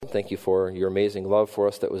Thank you for your amazing love for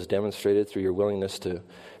us that was demonstrated through your willingness to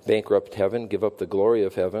bankrupt heaven, give up the glory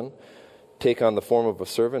of heaven, take on the form of a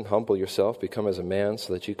servant, humble yourself, become as a man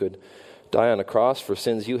so that you could die on a cross for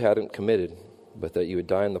sins you hadn't committed, but that you would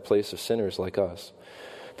die in the place of sinners like us.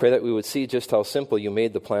 Pray that we would see just how simple you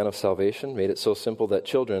made the plan of salvation, made it so simple that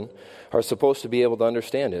children are supposed to be able to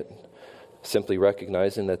understand it, simply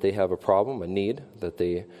recognizing that they have a problem, a need, that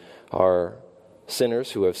they are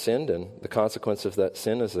sinners who have sinned, and the consequence of that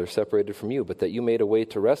sin is they're separated from you, but that you made a way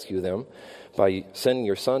to rescue them by sending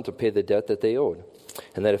your Son to pay the debt that they owed.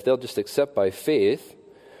 And that if they'll just accept by faith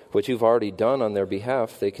what you've already done on their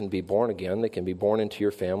behalf, they can be born again, they can be born into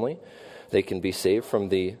your family, they can be saved from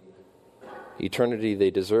the eternity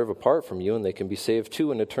they deserve apart from you, and they can be saved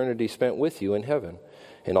to an eternity spent with you in heaven.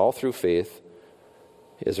 And all through faith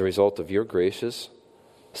as a result of your gracious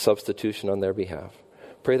substitution on their behalf.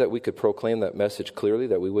 Pray that we could proclaim that message clearly,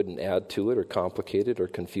 that we wouldn't add to it or complicate it or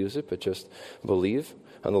confuse it, but just believe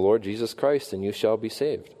on the Lord Jesus Christ and you shall be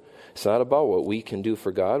saved. It's not about what we can do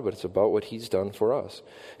for God, but it's about what He's done for us.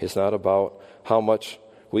 It's not about how much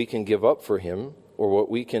we can give up for Him or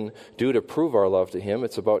what we can do to prove our love to Him.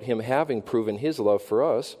 It's about Him having proven His love for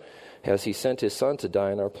us as He sent His Son to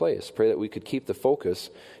die in our place. Pray that we could keep the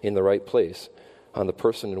focus in the right place on the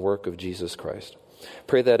person and work of Jesus Christ.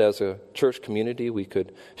 Pray that as a church community we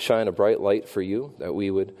could shine a bright light for you, that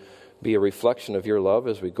we would be a reflection of your love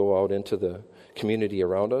as we go out into the community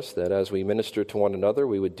around us, that as we minister to one another,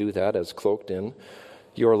 we would do that as cloaked in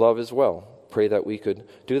your love as well. Pray that we could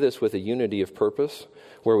do this with a unity of purpose,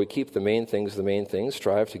 where we keep the main things,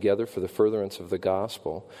 strive together for the furtherance of the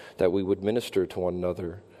gospel, that we would minister to one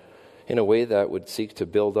another in a way that would seek to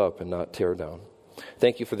build up and not tear down.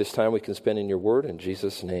 Thank you for this time we can spend in your word. In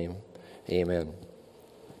Jesus' name, amen.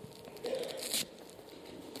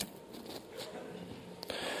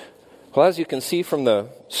 Well, as you can see from the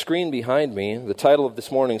screen behind me, the title of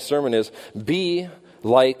this morning's sermon is Be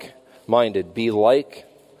Like-Minded. Be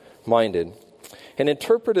like-minded. And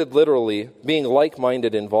interpreted literally, being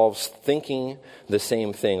like-minded involves thinking the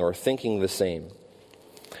same thing or thinking the same.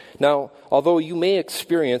 Now, although you may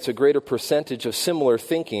experience a greater percentage of similar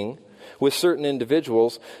thinking with certain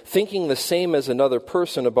individuals, thinking the same as another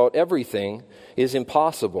person about everything is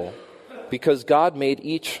impossible because God made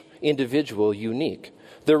each individual unique.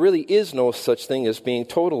 There really is no such thing as being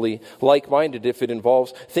totally like-minded if it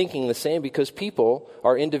involves thinking the same, because people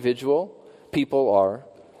are individual, people are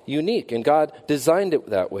unique, and God designed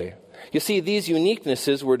it that way. You see, these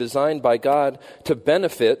uniquenesses were designed by God to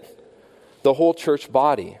benefit the whole church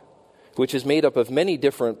body, which is made up of many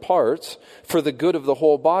different parts for the good of the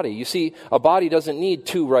whole body. You see, a body doesn't need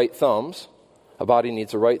two right thumbs. A body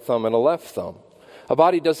needs a right thumb and a left thumb. A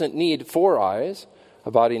body doesn't need 4 eyes.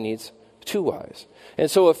 A body needs 2 eyes. And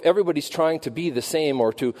so if everybody's trying to be the same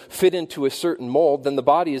or to fit into a certain mold, then the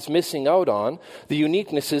body is missing out on the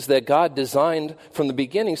uniquenesses that God designed from the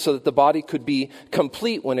beginning so that the body could be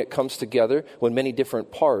complete when it comes together, when many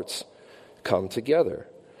different parts come together.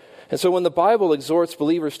 And so when the Bible exhorts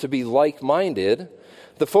believers to be like-minded,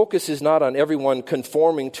 the focus is not on everyone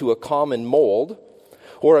conforming to a common mold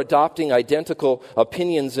or adopting identical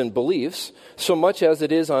opinions and beliefs, so much as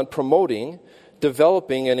it is on promoting,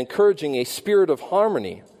 developing, and encouraging a spirit of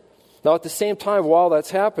harmony. Now, at the same time, while that's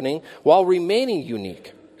happening, while remaining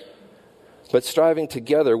unique, but striving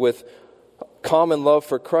together with common love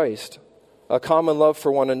for Christ, a common love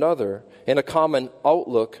for one another, and a common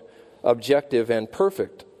outlook, objective and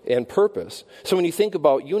perfect, and purpose. So when you think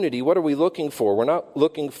about unity, what are we looking for? We're not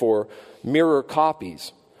looking for mirror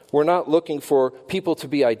copies. We're not looking for people to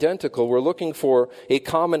be identical. We're looking for a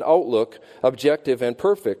common outlook, objective and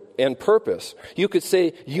perfect, and purpose. You could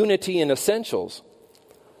say unity in essentials,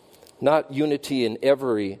 not unity in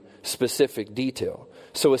every specific detail.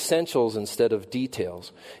 So essentials instead of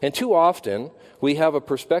details. And too often, we have a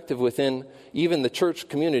perspective within even the church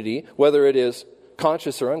community, whether it is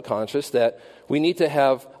conscious or unconscious, that we need to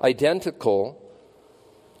have identical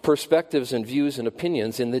perspectives and views and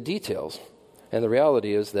opinions in the details. And the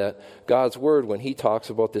reality is that God's Word, when He talks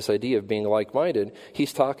about this idea of being like-minded,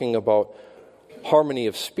 He's talking about harmony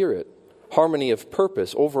of spirit, harmony of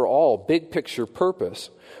purpose, overall, big picture purpose.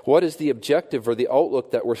 What is the objective or the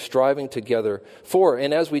outlook that we're striving together for?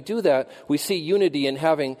 And as we do that, we see unity in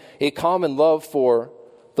having a common love for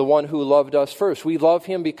the one who loved us first. We love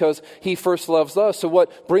Him because He first loves us. So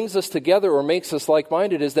what brings us together or makes us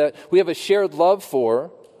like-minded is that we have a shared love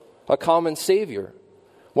for a common Savior,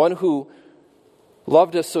 one who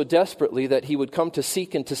loved us so desperately that He would come to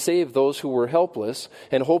seek and to save those who were helpless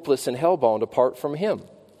and hopeless and hellbound apart from Him.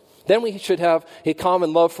 Then we should have a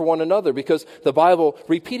common love for one another, because the Bible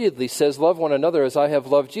repeatedly says, love one another as I have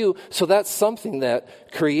loved you. So that's something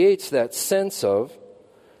that creates that sense of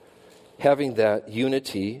having that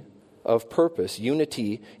unity of purpose,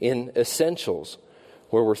 unity in essentials,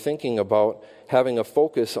 where we're thinking about having a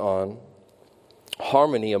focus on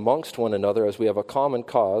harmony amongst one another as we have a common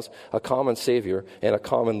cause, a common Savior, and a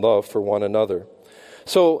common love for one another.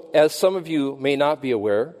 So, as some of you may not be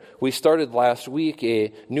aware, we started last week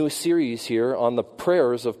a new series here on the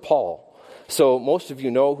prayers of Paul. So, most of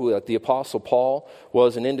you know that the Apostle Paul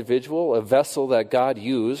was an individual, a vessel that God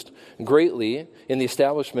used greatly in the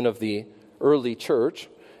establishment of the early church,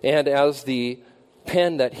 and as the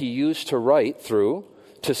pen that he used to write through,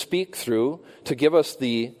 to speak through, to give us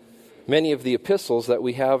the many of the epistles that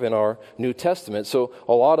we have in our New Testament. So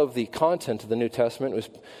a lot of the content of the New Testament was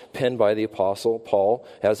penned by the Apostle Paul,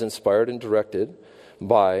 as inspired and directed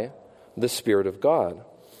by the Spirit of God.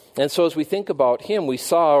 And so as we think about him, we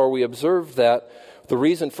saw or we observed that the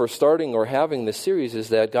reason for starting or having this series is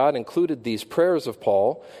that God included these prayers of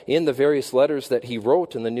Paul in the various letters that he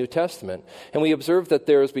wrote in the New Testament. And we observed that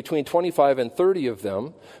there's between 25 and 30 of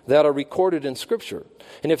them that are recorded in Scripture.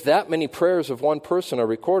 And if that many prayers of one person are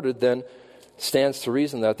recorded, then stands to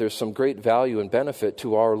reason that there's some great value and benefit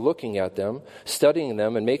to our looking at them, studying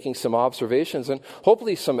them, and making some observations, and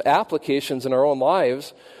hopefully some applications in our own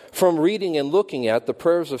lives from reading and looking at the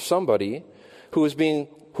prayers of somebody who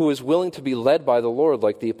is willing to be led by the Lord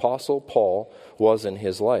like the Apostle Paul was in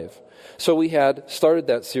his life. So we had started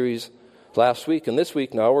that series last week, and this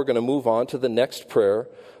week now we're going to move on to the next prayer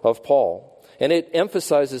of Paul. And it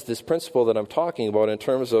emphasizes this principle that I'm talking about in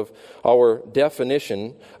terms of our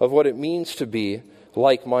definition of what it means to be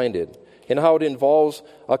like-minded, and how it involves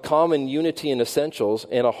a common unity in essentials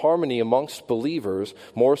and a harmony amongst believers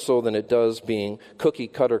more so than it does being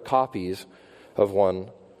cookie-cutter copies of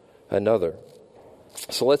one another.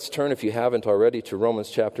 So let's turn, if you haven't already, to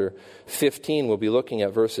Romans chapter 15. We'll be looking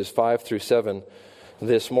at verses 5 through 7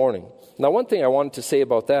 this morning. Now, one thing I wanted to say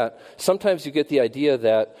about that, sometimes you get the idea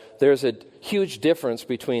that there's a huge difference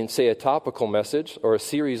between, say, a topical message or a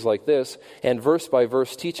series like this and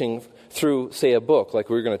verse-by-verse teaching through, say, a book, like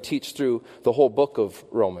we're going to teach through the whole book of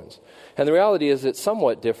Romans. And the reality is it's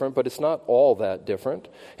somewhat different, but it's not all that different,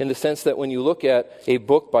 in the sense that when you look at a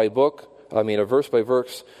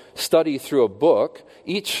verse-by-verse study through a book,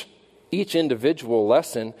 each individual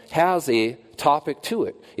lesson has a topic to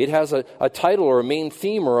it. It has a title or a main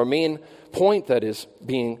theme or a main point that is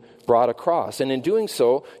being brought across. And in doing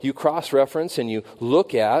so, you cross-reference and you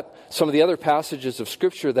look at some of the other passages of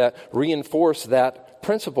Scripture that reinforce that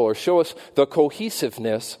principle or show us the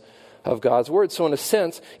cohesiveness of God's Word. So in a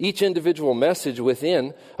sense, each individual message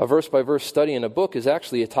within a verse-by-verse study in a book is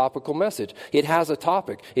actually a topical message. It has a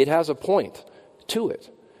topic. It has a point to it.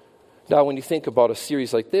 Now, when you think about a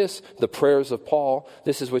series like this, the prayers of Paul,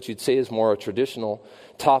 this is what you'd say is more a traditional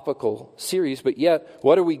topical series. But yet,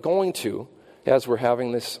 what are we going to as we're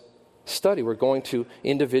having this study? We're going to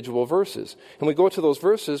individual verses. And we go to those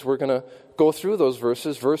verses, we're going to go through those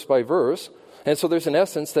verses verse by verse. And so there's an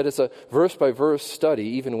essence that it's a verse-by-verse study,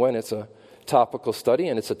 even when it's a topical study,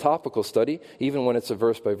 and it's a topical study, even when it's a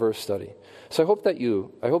verse-by-verse study. So I hope that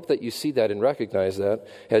you see that and recognize that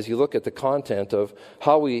as you look at the content of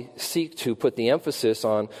how we seek to put the emphasis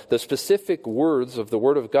on the specific words of the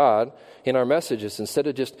Word of God in our messages, instead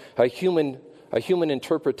of just a human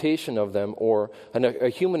interpretation of them or a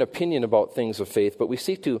human opinion about things of faith, but we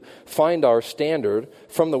seek to find our standard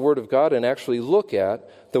from the Word of God and actually look at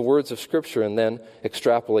the words of Scripture and then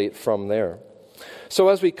extrapolate from there. So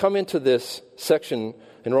as we come into this section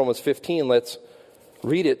in Romans 15, let's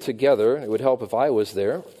read it together. It would help if I was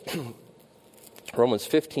there. Romans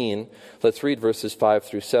 15, let's read verses 5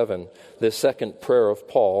 through 7, this second prayer of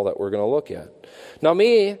Paul that we're going to look at. Now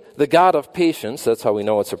may the God of patience, that's how we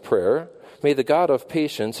know it's a prayer, may the God of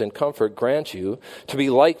patience and comfort grant you to be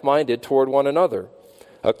like-minded toward one another,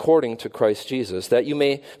 according to Christ Jesus, that you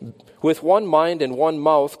may, with one mind and one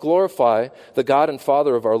mouth, glorify the God and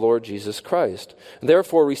Father of our Lord Jesus Christ.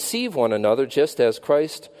 Therefore receive one another, just as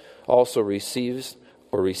Christ also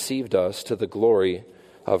received us to the glory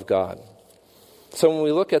of God. So when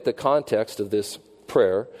we look at the context of this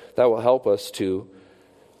prayer, that will help us to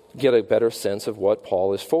get a better sense of what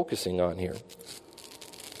Paul is focusing on here.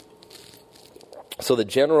 So the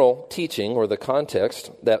general teaching or the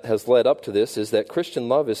context that has led up to this is that Christian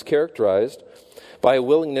love is characterized by a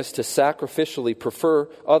willingness to sacrificially prefer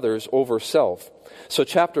others over self. So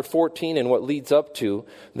chapter 14 and what leads up to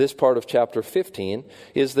this part of chapter 15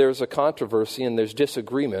 is there's a controversy and there's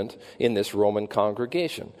disagreement in this Roman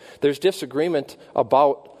congregation. There's disagreement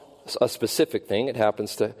about a specific thing. It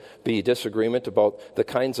happens to be disagreement about the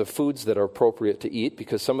kinds of foods that are appropriate to eat,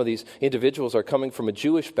 because some of these individuals are coming from a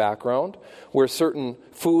Jewish background where certain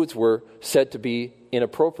foods were said to be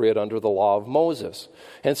inappropriate under the law of Moses.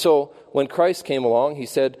 And so when Christ came along, he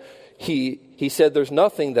said there's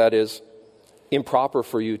nothing that is improper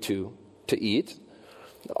for you to eat.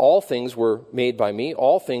 All things were made by me.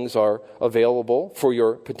 All things are available for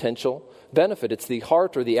your potential benefit. It's the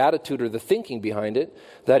heart or the attitude or the thinking behind it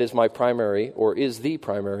that is my primary, or is the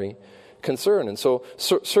primary, concern. And so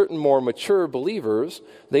certain more mature believers,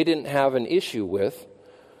 they didn't have an issue with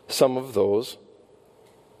some of those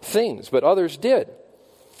things, but others did.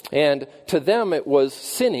 And to them it was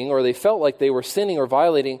sinning, or they felt like they were sinning or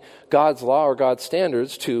violating God's law or God's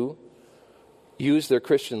standards to use their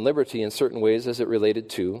Christian liberty in certain ways as it related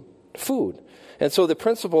to food. And so the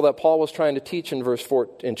principle that Paul was trying to teach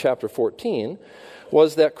in chapter 14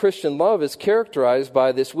 was that Christian love is characterized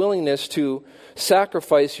by this willingness to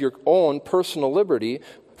sacrifice your own personal liberty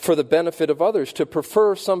for the benefit of others, to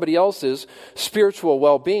prefer somebody else's spiritual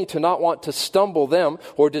well-being, to not want to stumble them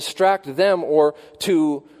or distract them or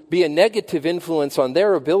to be a negative influence on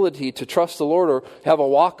their ability to trust the Lord or have a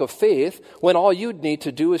walk of faith, when all you'd need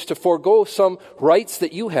to do is to forego some rights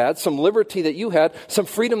that you had, some liberty that you had, some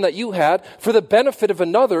freedom that you had for the benefit of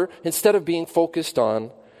another, instead of being focused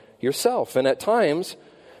on yourself. And at times,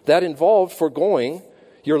 that involved foregoing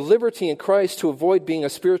your liberty in Christ to avoid being a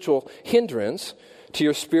spiritual hindrance to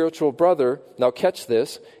your spiritual brother. Now catch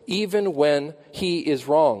this, even when he is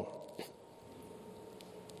wrong.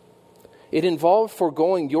 It involved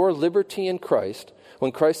foregoing your liberty in Christ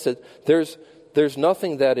when Christ said, there's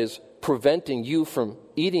nothing that is preventing you from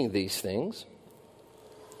eating these things.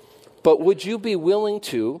 But would you be willing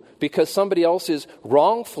to, because somebody else is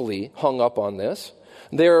wrongfully hung up on this,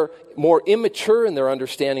 they're more immature in their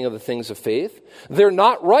understanding of the things of faith, they're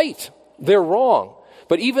not right, they're wrong.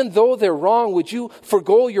 But even though they're wrong, would you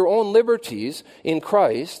forego your own liberties in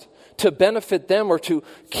Christ to benefit them or to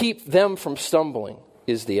keep them from stumbling,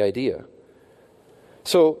 is the idea.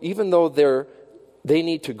 So even though they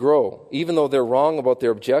need to grow, even though they're wrong about their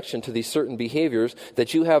objection to these certain behaviors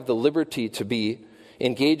that you have the liberty to be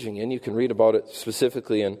engaging in, you can read about it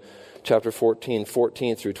specifically in chapter 14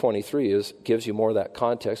 through 23, gives you more of that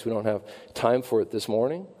context. We don't have time for it this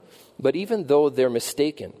morning. But even though they're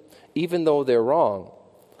mistaken, even though they're wrong,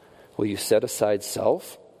 will you set aside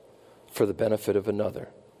self for the benefit of another?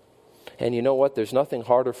 And you know what? There's nothing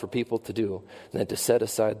harder for people to do than to set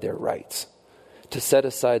aside their rights, to set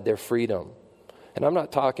aside their freedom. And I'm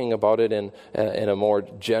not talking about it in a more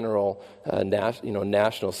general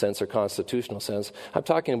national sense or constitutional sense. I'm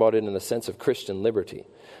talking about it in the sense of Christian liberty.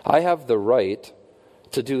 I have the right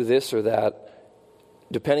to do this or that,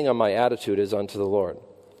 depending on my attitude as unto the Lord.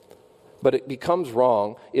 But it becomes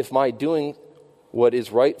wrong if my doing what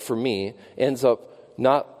is right for me ends up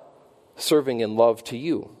not serving in love to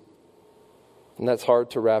you. And that's hard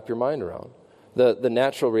to wrap your mind around. The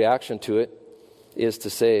natural reaction to it is to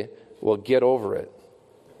say, well, get over it.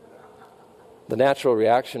 The natural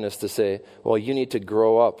reaction is to say, well, you need to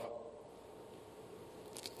grow up.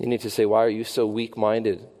 You need to say, why are you so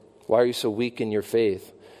weak-minded? Why are you so weak in your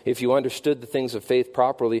faith? If you understood the things of faith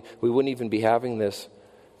properly, we wouldn't even be having this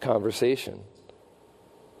conversation.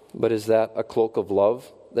 But is that a cloak of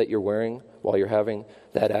love that you're wearing while you're having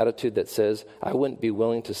that attitude that says, I wouldn't be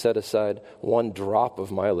willing to set aside one drop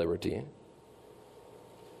of my liberty,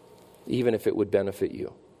 even if it would benefit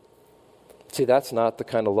you? See, that's not the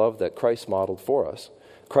kind of love that Christ modeled for us.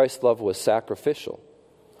 Christ's love was sacrificial.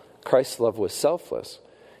 Christ's love was selfless.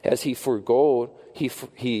 As he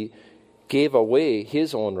he gave away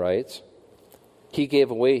his own rights. He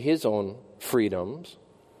gave away his own freedoms.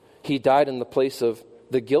 He died in the place of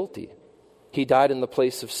the guilty. He died in the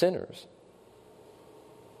place of sinners.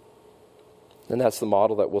 And that's the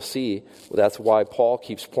model that we'll see. That's why Paul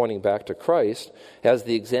keeps pointing back to Christ as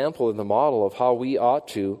the example and the model of how we ought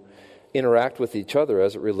to interact with each other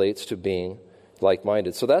as it relates to being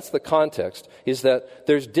like-minded. So that's the context, is that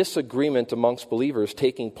there's disagreement amongst believers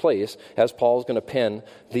taking place as Paul's going to pen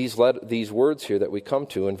these words here that we come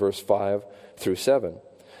to in verse 5 through 7.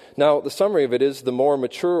 Now, the summary of it is the more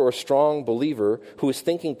mature or strong believer who is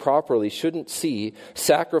thinking properly shouldn't see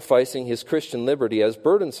sacrificing his Christian liberty as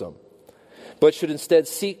burdensome, but should instead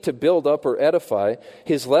seek to build up or edify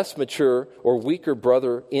his less mature or weaker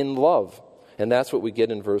brother in love. And that's what we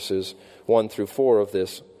get in verses 1 through 4 of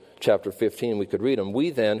this chapter 15. We could read them.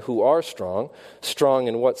 We then, who are strong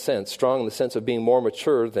in what sense? Strong in the sense of being more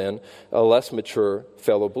mature than a less mature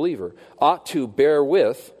fellow believer, ought to bear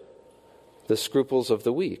with the scruples of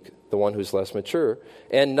the weak. the one who's less mature,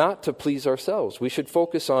 and not to please ourselves. We should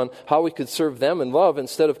focus on how we could serve them in love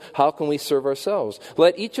instead of how can we serve ourselves.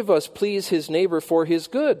 Let each of us please his neighbor for his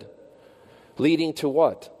good. Leading to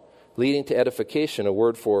what? Leading to edification, a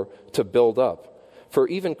word for to build up. For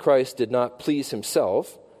even Christ did not please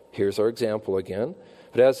himself. Here's our example again.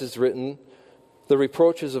 But as is written, the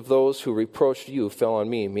reproaches of those who reproached you fell on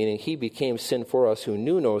me, meaning he became sin for us who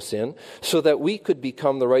knew no sin, so that we could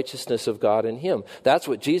become the righteousness of God in him. That's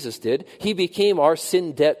what Jesus did. He became our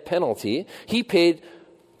sin debt penalty. He paid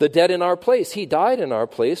the debt in our place. He died in our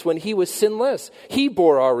place when he was sinless. He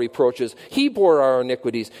bore our reproaches. He bore our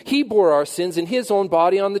iniquities. He bore our sins in his own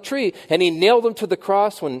body on the tree. And he nailed them to the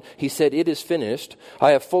cross when he said, "It is finished.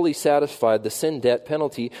 I have fully satisfied the sin debt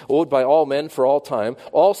penalty owed by all men for all time,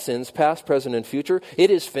 all sins, past, present, and future. It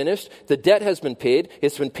is finished. The debt has been paid.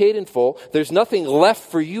 It's been paid in full. There's nothing left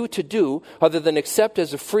for you to do other than accept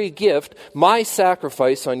as a free gift my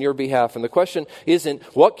sacrifice on your behalf." And the question isn't,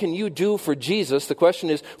 what can you do for Jesus? The question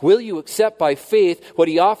is, will you accept by faith what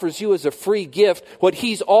he offers you as a free gift, what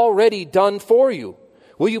he's already done for you?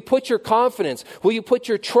 Will you put your confidence, will you put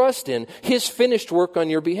your trust in his finished work on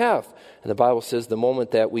your behalf? And the Bible says the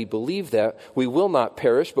moment that we believe that, we will not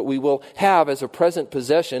perish, but we will have as a present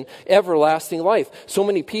possession everlasting life. So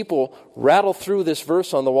many people rattle through this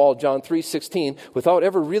verse on the wall, John 3:16, without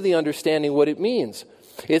ever really understanding what it means.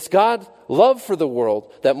 It's God's love for the world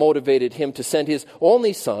that motivated him to send his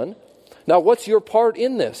only son. Now, what's your part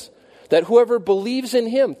in this? That whoever believes in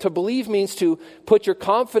him, to believe means to put your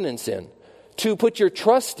confidence in, to put your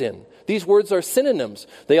trust in. These words are synonyms.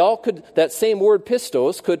 They all could, that same word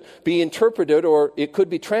pistos could be interpreted or it could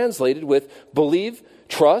be translated with believe,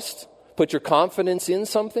 trust, put your confidence in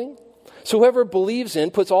something. So whoever believes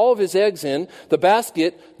in, puts all of his eggs in the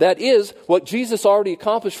basket that is what Jesus already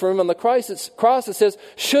accomplished for him on the cross. It says,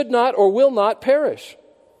 should not or will not perish.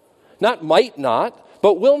 Not might not,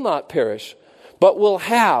 but will not perish, but will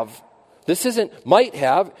have. This isn't might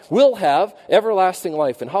have, will have everlasting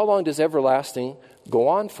life. And how long does everlasting go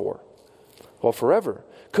on for? Well, forever.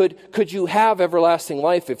 Could you have everlasting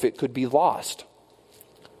life if it could be lost?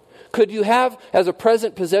 Could you have as a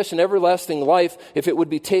present possession everlasting life if it would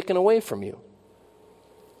be taken away from you?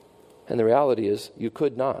 And the reality is you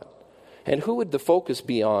could not. And who would the focus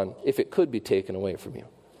be on if it could be taken away from you?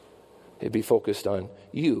 It'd be focused on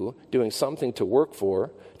you doing something to work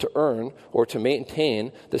for, to earn, or to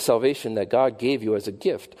maintain the salvation that God gave you as a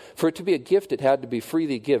gift. For it to be a gift, it had to be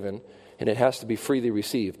freely given, and it has to be freely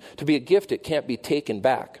received. To be a gift, it can't be taken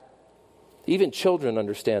back. Even children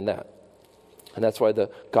understand that. And that's why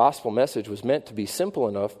the gospel message was meant to be simple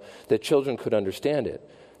enough that children could understand it.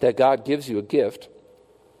 That God gives you a gift.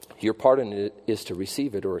 Your part in it is to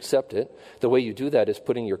receive it or accept it. The way you do that is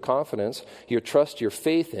putting your confidence, your trust, your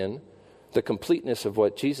faith in the completeness of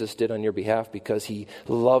what Jesus did on your behalf because he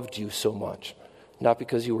loved you so much. Not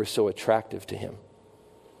because you were so attractive to him.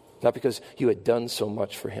 Not because you had done so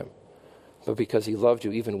much for him. But because he loved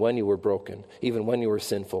you even when you were broken, even when you were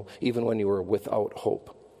sinful, even when you were without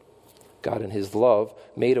hope. God in his love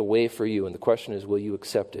made a way for you. And the question is, will you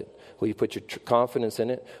accept it? Will you put your confidence in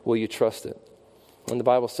it? Will you trust it? And the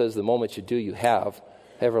Bible says the moment you do, you have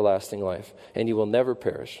everlasting life. And you will never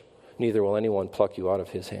perish. Neither will anyone pluck you out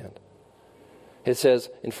of his hand. It says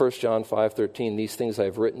in 1 John 5:13, these things I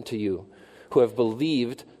have written to you who have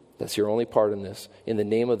believed, that's your only part in this, in the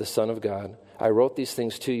name of the Son of God. I wrote these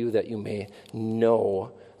things to you that you may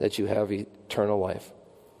know that you have eternal life.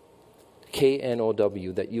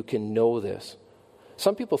 K-N-O-W, that you can know this.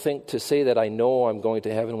 Some people think to say that I know I'm going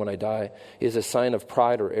to heaven when I die is a sign of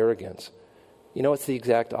pride or arrogance. You know, it's the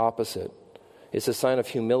exact opposite. It's a sign of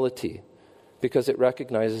humility because it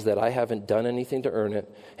recognizes that I haven't done anything to earn it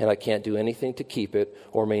and I can't do anything to keep it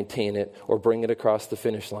or maintain it or bring it across the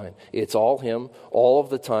finish line. It's all him, all of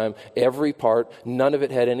the time, every part. None of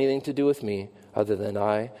it had anything to do with me other than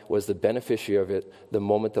I was the beneficiary of it the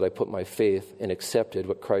moment that I put my faith and accepted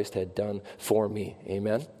what Christ had done for me.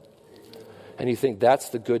 Amen? And you think that's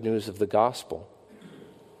the good news of the gospel.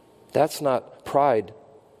 That's not pride.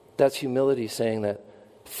 That's humility saying that,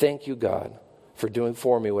 thank you, God, for doing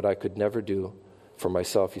for me what I could never do for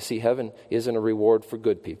myself. You see, heaven isn't a reward for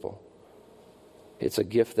good people. It's a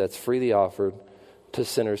gift that's freely offered to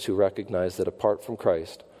sinners who recognize that apart from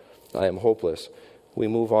Christ, I am hopeless. We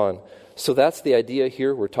move on. So that's the idea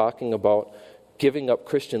here. We're talking about giving up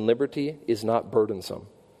Christian liberty is not burdensome.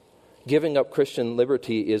 Giving up Christian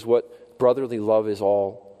liberty is what brotherly love is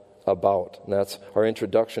all about. And that's our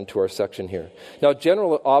introduction to our section here. Now,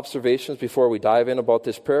 general observations before we dive in about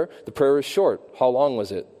this prayer. The prayer is short. How long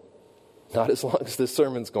was it? Not as long as this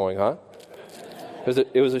sermon's going, huh?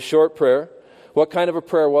 It was a short prayer. What kind of a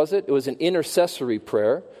prayer was it? It was an intercessory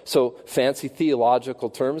prayer. So fancy theological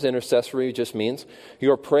terms, intercessory just means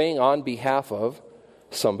you're praying on behalf of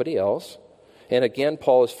somebody else. And again,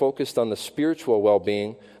 Paul is focused on the spiritual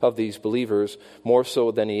well-being of these believers more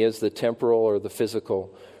so than he is the temporal or the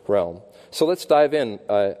physical realm. So let's dive in.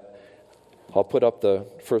 I'll put up the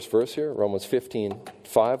first verse here, Romans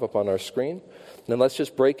 15:5 up on our screen. And then let's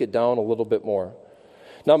just break it down a little bit more.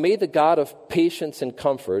 Now may the God of patience and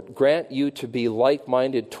comfort grant you to be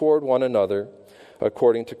like-minded toward one another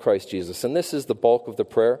according to Christ Jesus. And this is the bulk of the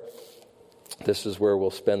prayer. This is where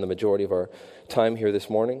we'll spend the majority of our time here this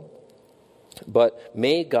morning. But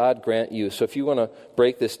may God grant you. So if you want to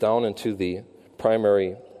break this down into the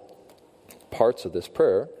primary parts of this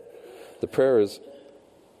prayer, the prayer is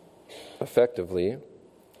effectively,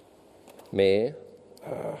 may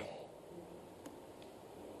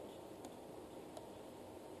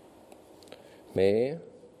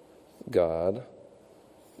God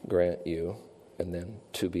grant you, and then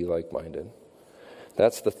to be like-minded.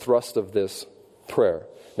 That's the thrust of this prayer.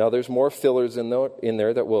 Now there's more fillers in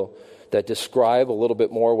there that describe a little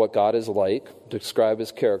bit more what God is like, describe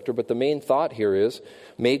his character, but the main thought here is,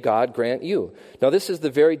 may God grant you. Now this is the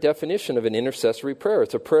very definition of an intercessory prayer.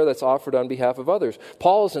 It's a prayer that's offered on behalf of others.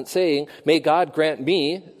 Paul isn't saying, may God grant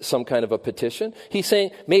me some kind of a petition. He's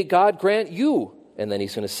saying, may God grant you. And then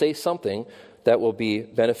he's going to say something that will be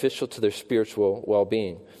beneficial to their spiritual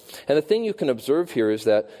well-being. And the thing you can observe here is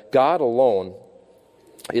that God alone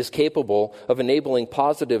is capable of enabling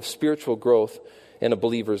positive spiritual growth in a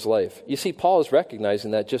believer's life. You see, Paul is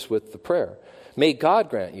recognizing that just with the prayer. May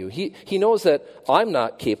God grant you. He knows that I'm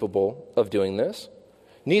not capable of doing this.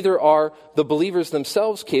 Neither are the believers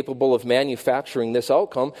themselves capable of manufacturing this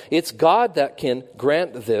outcome. It's God that can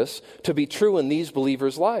grant this to be true in these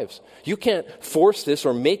believers' lives. You can't force this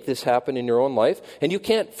or make this happen in your own life, and you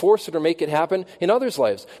can't force it or make it happen in others'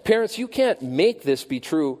 lives. Parents, you can't make this be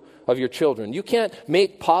true of your children. You can't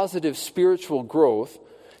make positive spiritual growth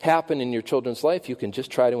happen in your children's life. You can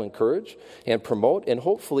just try to encourage and promote and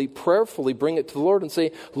hopefully prayerfully bring it to the Lord and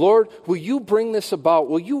say, Lord, will you bring this about?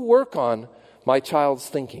 Will you work on my child's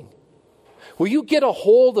thinking? Will you get a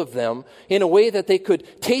hold of them in a way that they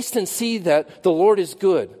could taste and see that the Lord is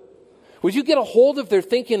good? Would you get a hold of their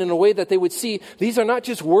thinking in a way that they would see these are not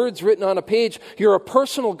just words written on a page. You're a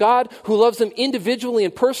personal God who loves them individually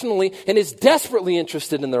and personally and is desperately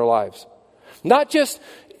interested in their lives. Not just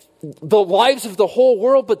the lives of the whole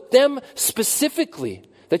world, but them specifically.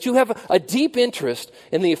 That you have a deep interest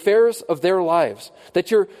in the affairs of their lives.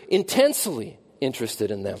 That you're intensely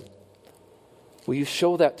interested in them. Will you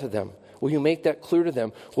show that to them? Will you make that clear to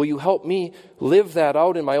them? Will you help me live that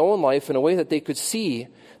out in my own life in a way that they could see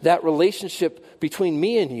that relationship between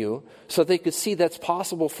me and you so they could see that's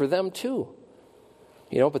possible for them too?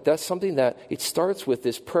 But that's something that it starts with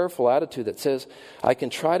this prayerful attitude that says, I can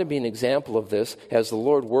try to be an example of this as the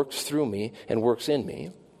Lord works through me and works in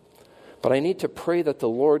me. But I need to pray that the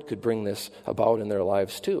Lord could bring this about in their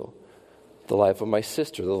lives too. The life of my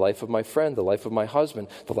sister, the life of my friend, the life of my husband,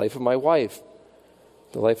 the life of my wife,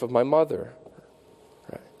 the life of my mother.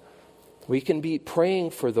 Right? We can be praying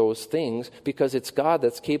for those things because it's God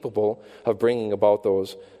that's capable of bringing about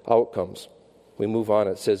those outcomes. We move on.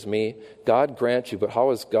 It says, may God grant you, but how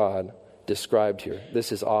is God described here?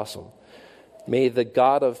 This is awesome. May the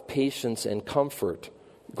God of patience and comfort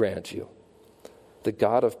grant you. The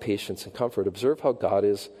God of patience and comfort. Observe how God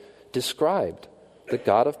is described. The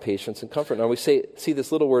God of patience and comfort. Now we see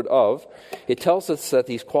this little word of. It tells us that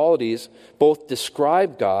these qualities both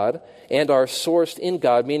describe God and are sourced in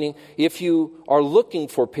God, meaning if you are looking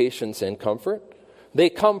for patience and comfort, they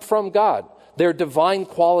come from God. They're divine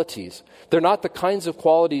qualities. They're not the kinds of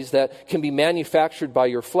qualities that can be manufactured by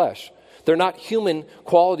your flesh. They're not human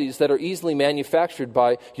qualities that are easily manufactured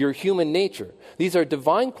by your human nature. These are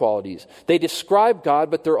divine qualities. They describe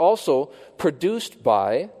God, but they're also produced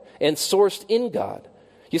by and sourced in God.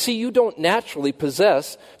 You see, you don't naturally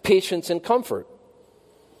possess patience and comfort.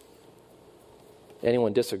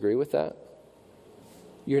 Anyone disagree with that?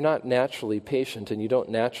 You're not naturally patient and you don't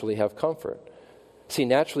naturally have comfort. See,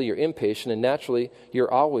 naturally you're impatient and naturally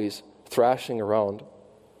you're always thrashing around.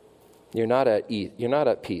 You're not at ease. You're not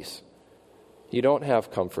at peace. You don't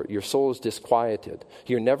have comfort. Your soul is disquieted.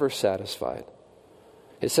 You're never satisfied.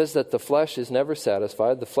 It says that the flesh is never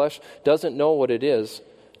satisfied. The flesh doesn't know what it is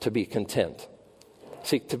to be content.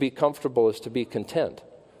 See, to be comfortable is to be content.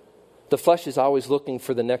 The flesh is always looking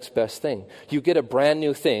for the next best thing. You get a brand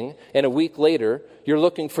new thing, and a week later, you're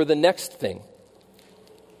looking for the next thing.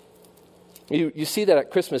 You see that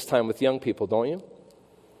at Christmas time with young people, don't you?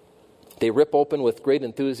 They rip open with great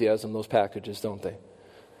enthusiasm those packages, don't they?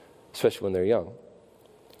 especially when they're young.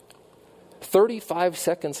 35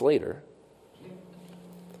 seconds later,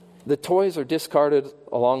 the toys are discarded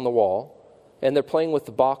along the wall, and they're playing with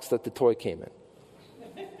the box that the toy came in.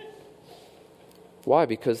 Why?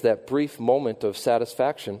 Because that brief moment of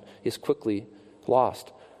satisfaction is quickly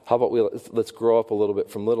lost. How about let's grow up a little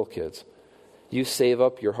bit from little kids. You save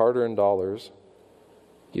up your hard-earned dollars.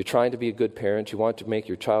 You're trying to be a good parent. You want to make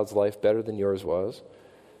your child's life better than yours was.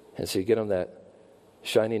 And so you get them that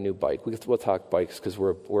shiny new bike. We'll talk bikes because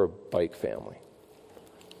we're a bike family.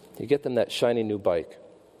 You get them that shiny new bike,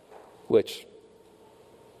 which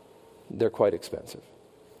they're quite expensive.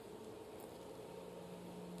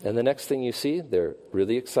 And the next thing you see, they're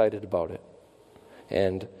really excited about it.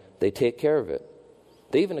 And they take care of it.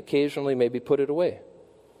 They even occasionally maybe put it away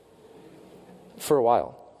for a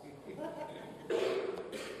while.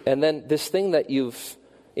 And then this thing that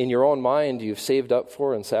in your own mind, you've saved up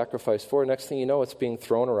for and sacrificed for, next thing you know, it's being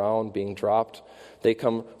thrown around, being dropped. They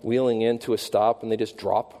come wheeling into a stop and they just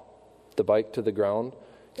drop the bike to the ground.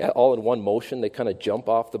 All in one motion, they kind of jump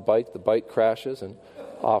off the bike crashes, and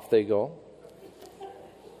off they go.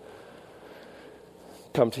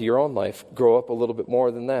 Come to your own life, grow up a little bit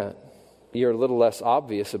more than that. You're a little less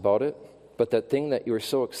obvious about it, but that thing that you were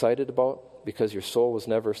so excited about because your soul was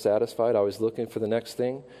never satisfied, always looking for the next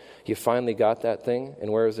thing, you finally got that thing,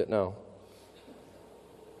 and where is it now?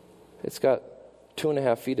 It's got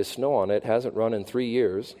 2.5 feet of snow on it, hasn't run in 3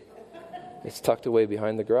 years. It's tucked away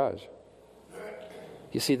behind the garage.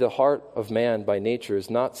 You see, the heart of man by nature is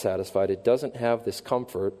not satisfied. It doesn't have this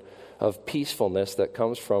comfort of peacefulness that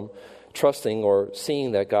comes from trusting or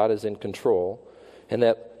seeing that God is in control and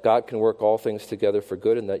that God can work all things together for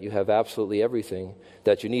good and that you have absolutely everything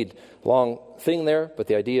that you need. Long thing there, but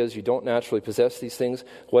the idea is you don't naturally possess these things.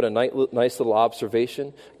 What a nice little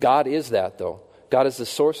observation. God is that, though. God is the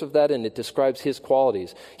source of that, and it describes His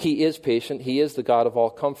qualities. He is patient. He is the God of all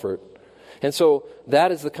comfort. And so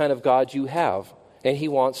that is the kind of God you have. And He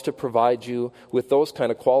wants to provide you with those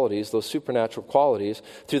kind of qualities, those supernatural qualities,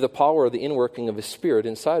 through the power of the inworking of His Spirit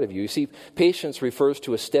inside of you. You see, patience refers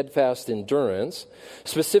to a steadfast endurance,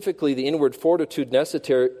 specifically the inward fortitude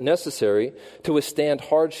necessary to withstand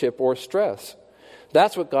hardship or stress.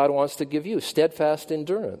 That's what God wants to give you, steadfast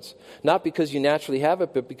endurance. Not because you naturally have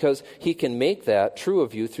it, but because He can make that true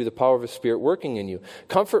of you through the power of His Spirit working in you.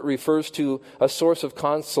 Comfort refers to a source of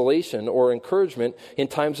consolation or encouragement in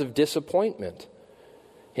times of disappointment.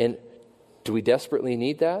 And do we desperately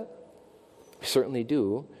need that? We certainly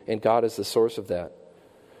do, and God is the source of that.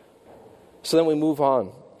 So then we move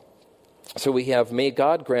on. So we have, may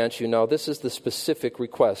God grant you, now this is the specific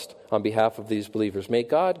request on behalf of these believers. May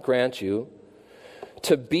God grant you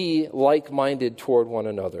to be like-minded toward one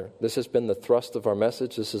another. This has been the thrust of our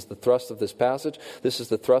message. This is the thrust of this passage. This is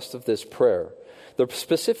the thrust of this prayer. The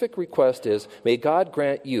specific request is, may God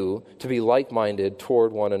grant you to be like-minded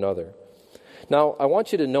toward one another. Now, I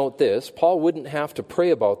want you to note this. Paul wouldn't have to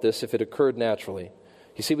pray about this if it occurred naturally.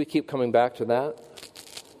 You see, we keep coming back to that.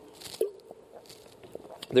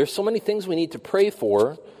 There's so many things we need to pray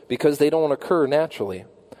for because they don't occur naturally.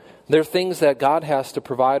 They're things that God has to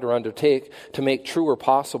provide or undertake to make true or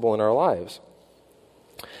possible in our lives.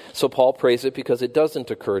 So Paul prays it because it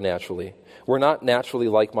doesn't occur naturally. We're not naturally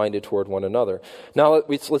like-minded toward one another. Now,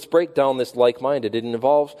 let's break down this like-minded. It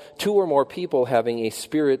involves two or more people having a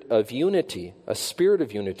spirit of unity,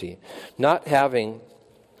 not having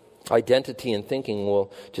identity and thinking.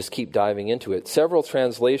 We'll just keep diving into it. Several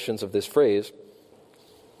translations of this phrase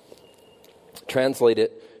translate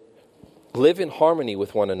it, live in harmony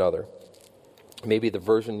with one another. Maybe the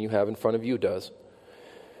version you have in front of you does.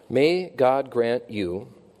 May God grant you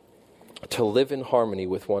to live in harmony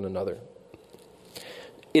with one another.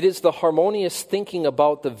 It is the harmonious thinking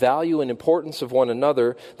about the value and importance of one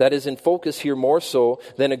another that is in focus here more so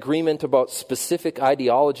than agreement about specific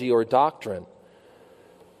ideology or doctrine.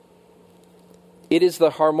 It is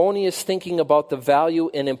the harmonious thinking about the value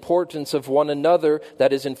and importance of one another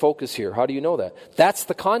that is in focus here. How do you know that? That's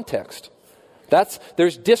the context.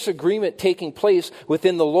 There's disagreement taking place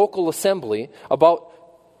within the local assembly about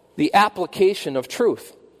the application of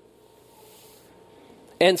truth.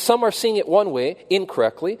 And some are seeing it one way,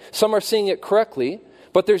 incorrectly. Some are seeing it correctly,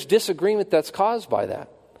 but there's disagreement that's caused by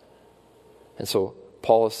that. And so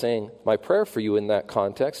Paul is saying, my prayer for you in that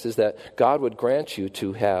context is that God would grant you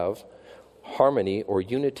to have harmony or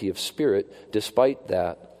unity of spirit despite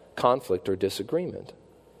that conflict or disagreement.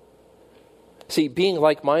 See, being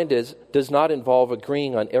like-minded does not involve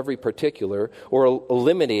agreeing on every particular or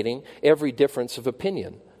eliminating every difference of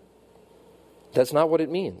opinion. That's not what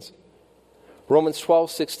it means. Romans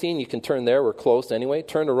 12:16, you can turn there. We're closed anyway.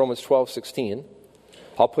 Turn to Romans 12:16.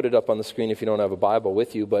 I'll put it up on the screen if you don't have a Bible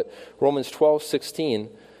with you, but Romans 12:16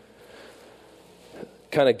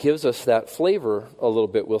 kind of gives us that flavor a little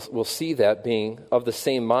bit. We'll see that being of the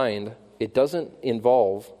same mind. It doesn't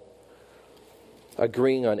involve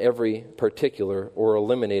agreeing on every particular or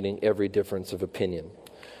eliminating every difference of opinion.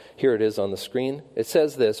 Here it is on the screen. It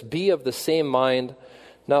says this, be of the same mind,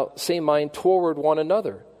 now same mind toward one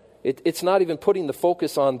another. It's not even putting the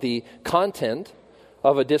focus on the content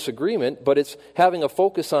of a disagreement, but it's having a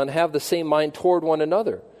focus on have the same mind toward one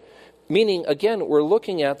another. Meaning, again, we're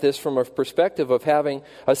looking at this from a perspective of having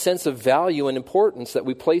a sense of value and importance that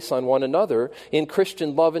we place on one another in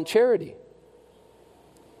Christian love and charity.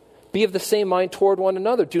 Be of the same mind toward one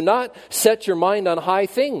another. Do not set your mind on high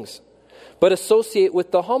things, but associate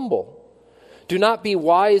with the humble. Do not be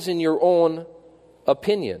wise in your own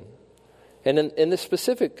opinion. And in this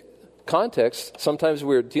specific context, sometimes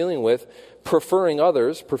we're dealing with preferring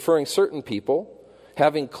others, preferring certain people,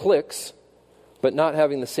 having cliques, but not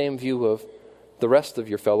having the same view of the rest of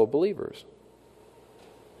your fellow believers.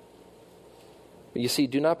 You see,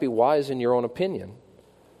 do not be wise in your own opinion.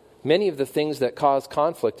 Many of the things that cause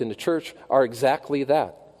conflict in the church are exactly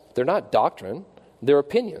that. They're not doctrine, they're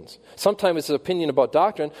opinions. Sometimes it's an opinion about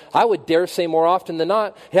doctrine. I would dare say more often than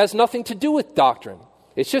not, it has nothing to do with doctrine.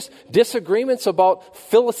 It's just disagreements about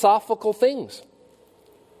philosophical things.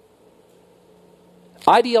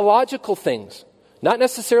 Ideological things, not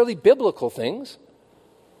necessarily biblical things.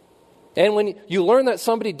 And when you learn that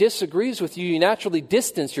somebody disagrees with you, you naturally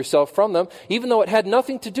distance yourself from them, even though it had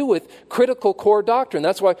nothing to do with critical core doctrine.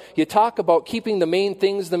 That's why you talk about keeping the main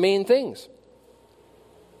things the main things.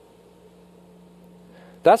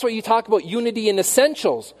 That's why you talk about unity in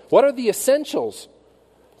essentials. What are the essentials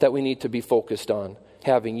that we need to be focused on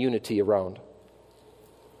having unity around?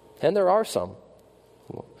 And there are some.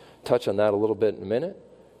 We'll touch on that a little bit in a minute.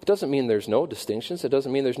 It doesn't mean there's no distinctions. It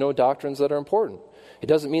doesn't mean there's no doctrines that are important. It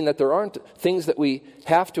doesn't mean that there aren't things that we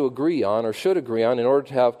have to agree on or should agree on in order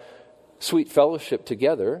to have sweet fellowship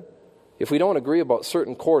together. If we don't agree about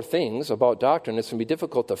certain core things about doctrine, it's going to be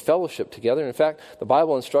difficult to fellowship together. In fact, the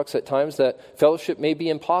Bible instructs at times that fellowship may be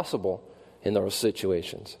impossible in those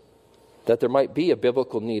situations. That there might be a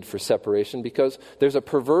biblical need for separation because there's a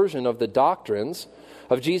perversion of the doctrines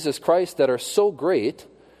of Jesus Christ that are so great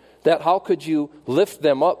that how could you lift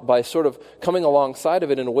them up by sort of coming alongside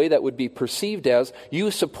of it in a way that would be perceived as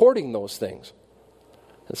you supporting those things?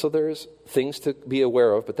 And so there's things to be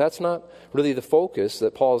aware of, but that's not really the focus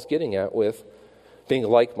that Paul is getting at with being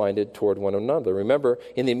like-minded toward one another. Remember,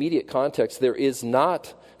 in the immediate context, there is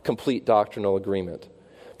not complete doctrinal agreement.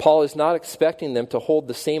 Paul is not expecting them to hold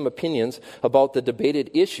the same opinions about the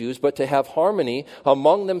debated issues, but to have harmony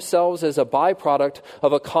among themselves as a byproduct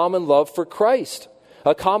of a common love for Christ,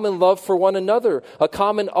 a common love for one another, a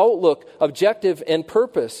common outlook, objective, and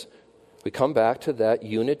purpose. We come back to that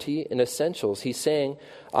unity in essentials. He's saying,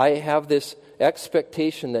 I have this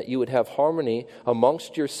expectation that you would have harmony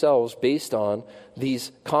amongst yourselves based on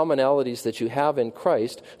these commonalities that you have in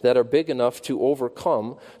Christ that are big enough to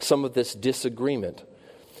overcome some of this disagreement.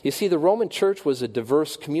 You see, the Roman church was a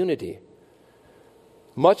diverse community,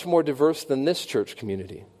 much more diverse than this church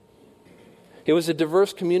community. It was a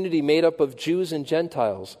diverse community made up of Jews and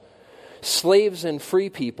Gentiles, slaves and free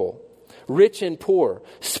people, rich and poor,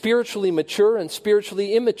 spiritually mature and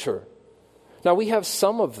spiritually immature. Now, we have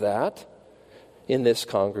some of that in this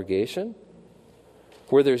congregation,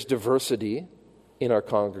 where there's diversity in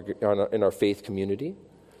our faith community,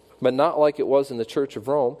 but not like it was in the Church of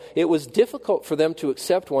Rome. It was difficult for them to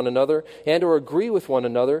accept one another and or agree with one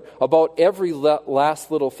another about every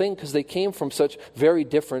last little thing because they came from such very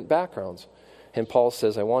different backgrounds. And Paul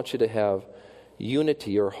says, I want you to have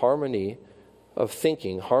unity or harmony of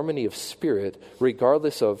thinking, harmony of spirit,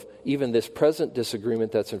 regardless of even this present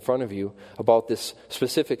disagreement that's in front of you about this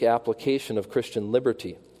specific application of Christian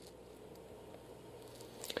liberty.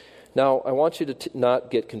 Now, I want you to not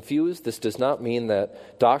get confused. This does not mean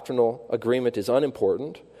that doctrinal agreement is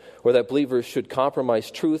unimportant or that believers should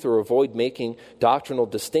compromise truth or avoid making doctrinal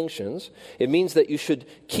distinctions. It means that you should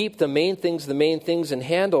keep the main things, and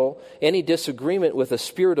handle any disagreement with a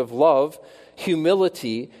spirit of love,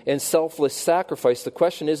 humility, and selfless sacrifice. The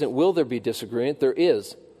question isn't, will there be disagreement? There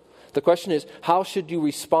is. The question is, how should you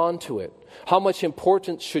respond to it? How much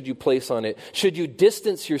importance should you place on it? Should you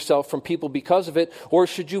distance yourself from people because of it, or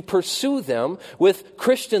should you pursue them with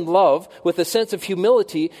Christian love, with a sense of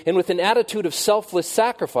humility, and with an attitude of selfless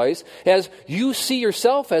sacrifice, as you see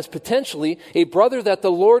yourself as potentially a brother that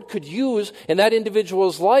the Lord could use in that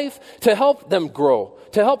individual's life to help them grow,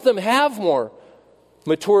 to help them have more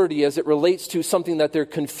maturity as it relates to something that they're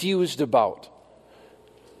confused about.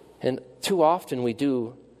 And too often we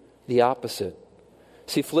do the opposite.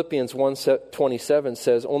 See, Philippians 1:27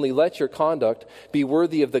 says, "Only let your conduct be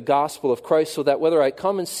worthy of the gospel of Christ, so that whether I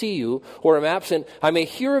come and see you or am absent, I may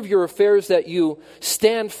hear of your affairs, that you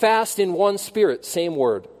stand fast in one spirit." Same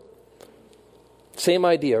word. Same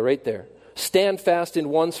idea right there. Stand fast in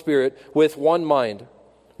one spirit with one mind,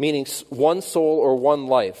 meaning one soul or one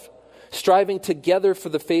life, striving together for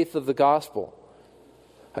the faith of the gospel.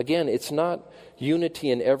 Again, it's not unity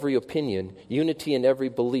in every opinion, unity in every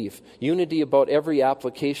belief, unity about every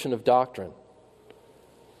application of doctrine.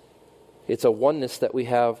 It's a oneness that we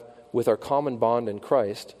have with our common bond in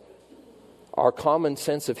Christ, our common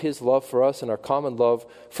sense of His love for us and our common love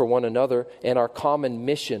for one another, and our common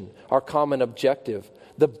mission, our common objective,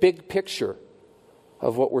 the big picture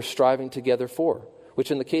of what we're striving together for, which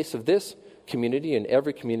in the case of this community and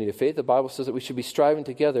every community of faith, the Bible says that we should be striving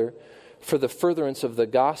together for the furtherance of the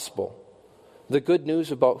gospel, the good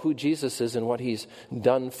news about who Jesus is and what He's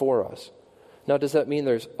done for us. Now, does that mean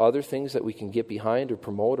there's other things that we can get behind or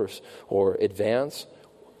promote or advance?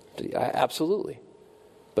 Absolutely.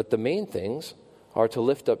 But the main things are to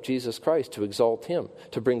lift up Jesus Christ, to exalt Him,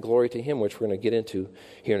 to bring glory to Him, which we're going to get into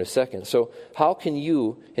here in a second. So how can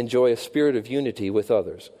you enjoy a spirit of unity with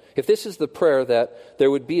others? If this is the prayer that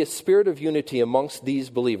there would be a spirit of unity amongst these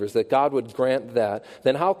believers, that God would grant that,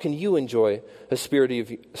 then how can you enjoy a spirit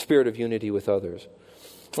of unity with others?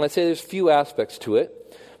 And I'd say there's few aspects to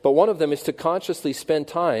it, but one of them is to consciously spend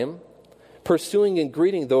time pursuing and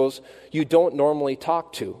greeting those you don't normally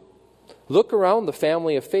talk to. Look around the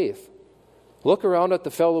family of faith. Look around at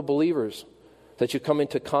the fellow believers that you come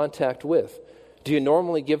into contact with. Do you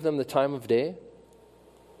normally give them the time of day?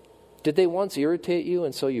 Did they once irritate you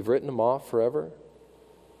and so you've written them off forever?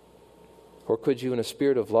 Or could you, in a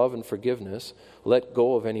spirit of love and forgiveness, let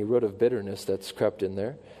go of any root of bitterness that's crept in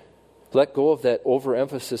there? Let go of that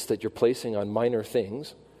overemphasis that you're placing on minor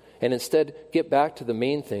things, and instead get back to the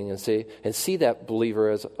main thing and see that believer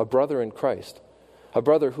as a brother in Christ. A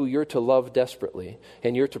brother who you're to love desperately,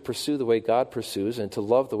 and you're to pursue the way God pursues, and to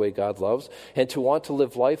love the way God loves, and to want to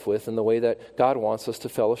live life with in the way that God wants us to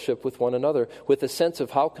fellowship with one another, with a sense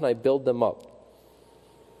of how can I build them up.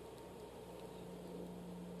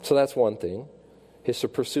 So that's one thing, is to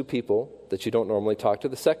pursue people that you don't normally talk to.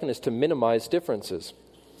 The second is to minimize differences.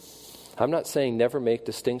 I'm not saying never make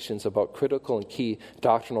distinctions about critical and key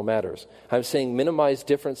doctrinal matters. I'm saying minimize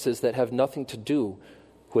differences that have nothing to do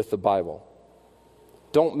with the Bible.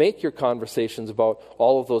 Don't make your conversations about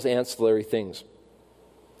all of those ancillary things,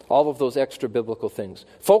 all of those extra biblical things.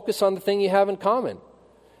 Focus on the thing you have in common.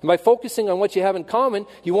 And by focusing on what you have in common,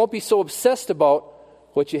 you won't be so obsessed about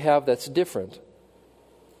what you have that's different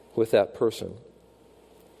with that person.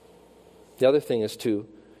 The other thing is to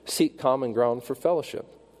seek common ground for fellowship.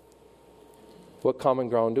 What common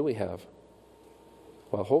ground do we have?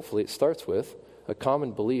 Well, hopefully it starts with a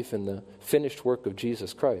common belief in the finished work of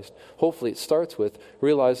Jesus Christ. Hopefully it starts with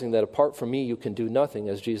realizing that apart from me you can do nothing,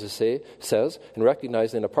 as Jesus says, and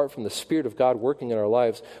recognizing that apart from the Spirit of God working in our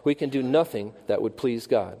lives, we can do nothing that would please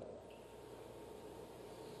God.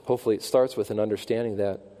 Hopefully it starts with an understanding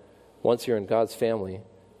that once you're in God's family,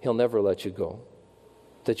 He'll never let you go.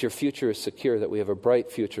 That your future is secure, that we have a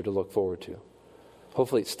bright future to look forward to.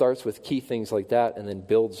 Hopefully it starts with key things like that and then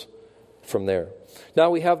builds from there.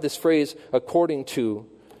 Now we have this phrase, according to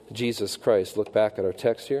Jesus Christ. Look back at our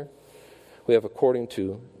text here. We have according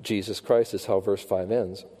to Jesus Christ is how verse 5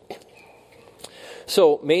 ends.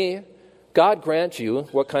 So may God grant you,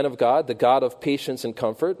 what kind of God? The God of patience and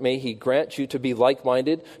comfort. May He grant you to be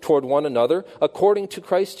like-minded toward one another according to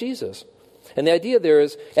Christ Jesus. And the idea there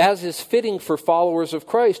is, as is fitting for followers of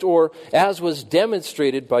Christ, or as was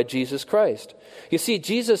demonstrated by Jesus Christ. You see,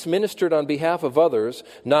 Jesus ministered on behalf of others,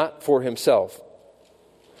 not for Himself.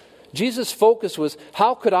 Jesus' focus was,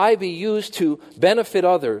 how could I be used to benefit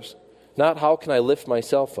others, not how can I lift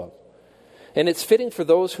myself up? And it's fitting for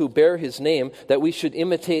those who bear His name that we should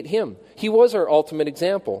imitate Him. He was our ultimate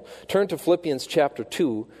example. Turn to Philippians chapter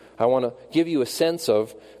 2. I want to give you a sense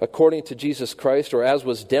of, according to Jesus Christ, or as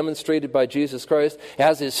was demonstrated by Jesus Christ,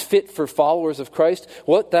 as is fit for followers of Christ,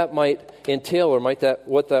 what that might entail, or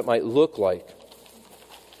what that might look like.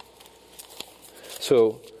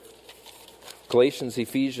 So, Galatians,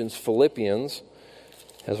 Ephesians, Philippians,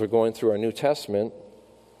 as we're going through our New Testament,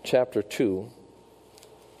 chapter 2,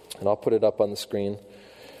 and I'll put it up on the screen.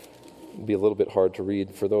 It'll be a little bit hard to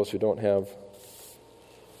read for those who don't have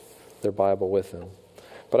their Bible with them.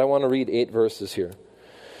 But I want to read 8 verses here.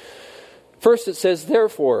 First it says,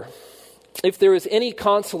 therefore, if there is any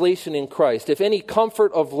consolation in Christ, if any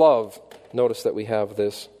comfort of love, notice that we have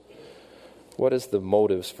this What is the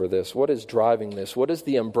motives for this? What is driving this? What is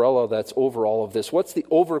the umbrella that's over all of this? What's the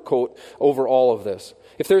overcoat over all of this?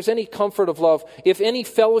 If there's any comfort of love, if any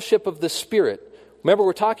fellowship of the Spirit, remember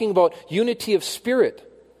we're talking about unity of spirit.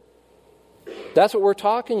 That's what we're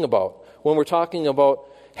talking about when we're talking about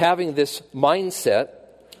having this mindset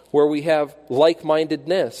where we have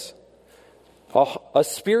like-mindedness, a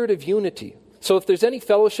spirit of unity. So if there's any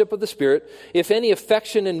fellowship of the Spirit, if any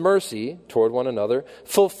affection and mercy toward one another,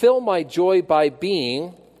 fulfill my joy by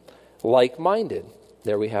being like-minded.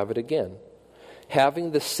 There we have it again.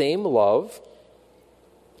 Having the same love,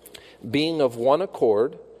 being of one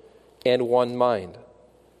accord and one mind.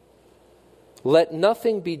 Let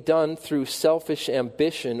nothing be done through selfish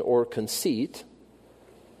ambition or conceit,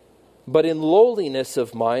 but in lowliness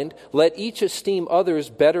of mind, let each esteem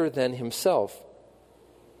others better than himself.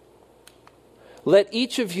 Let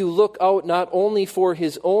each of you look out not only for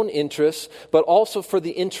his own interests, but also for the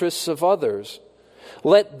interests of others.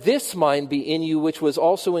 Let this mind be in you, which was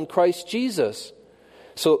also in Christ Jesus.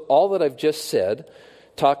 So all that I've just said,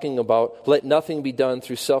 talking about let nothing be done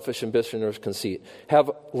through selfish ambition or conceit.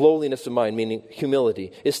 Have lowliness of mind, meaning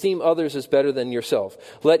humility. Esteem others as better than yourself.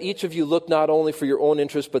 Let each of you look not only for your own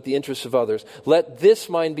interests, but the interests of others. Let this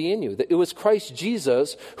mind be in you. It was Christ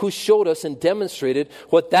Jesus who showed us and demonstrated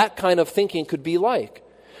what that kind of thinking could be like.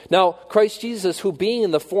 Now, Christ Jesus, who being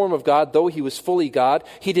in the form of God, though he was fully God,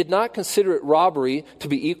 he did not consider it robbery to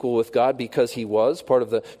be equal with God because he was part of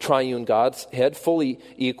the triune Godhead, fully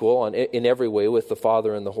equal in every way with the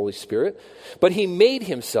Father and the Holy Spirit. But he made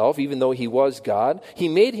himself, even though he was God, he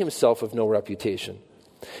made himself of no reputation.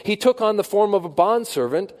 He took on the form of a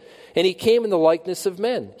bondservant, and he came in the likeness of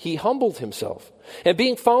men. He humbled himself. And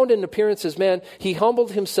being found in appearance as man, he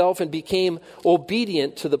humbled himself and became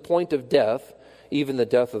obedient to the point of death, even the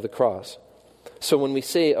death of the cross. So when we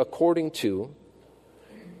say according to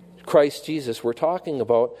Christ Jesus, we're talking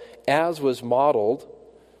about as was modeled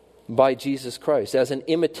by Jesus Christ, as an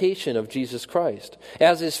imitation of Jesus Christ,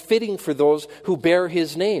 as is fitting for those who bear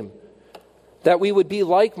his name. That we would be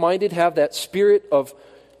like-minded, have that spirit of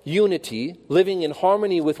unity, living in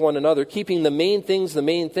harmony with one another, keeping the main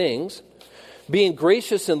things, being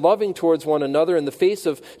gracious and loving towards one another in the face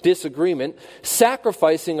of disagreement,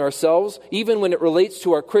 sacrificing ourselves, even when it relates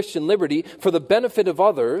to our Christian liberty, for the benefit of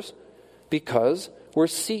others, because we're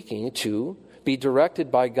seeking to be directed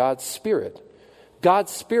by God's Spirit.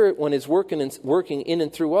 God's Spirit, when it's working in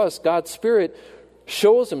and through us, God's Spirit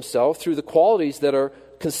shows himself through the qualities that are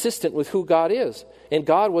consistent with who God is. And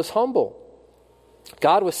God was humble.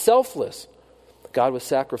 God was selfless. God was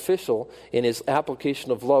sacrificial in his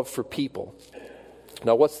application of love for people.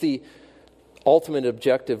 Now, what's the ultimate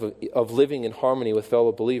objective of living in harmony with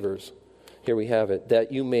fellow believers? Here we have it.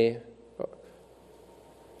 That you may,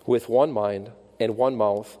 with one mind and one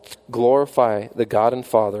mouth, glorify the God and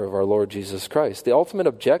Father of our Lord Jesus Christ. The ultimate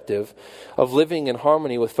objective of living in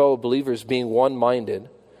harmony with fellow believers, being one-minded,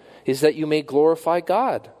 is that you may glorify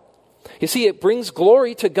God. You see, it brings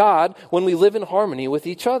glory to God when we live in harmony with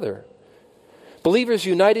each other. Believers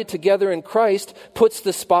united together in Christ puts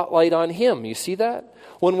the spotlight on him. You see that?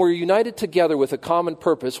 When we're united together with a common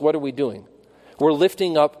purpose, what are we doing? We're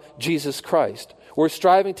lifting up Jesus Christ. We're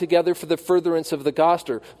striving together for the furtherance of the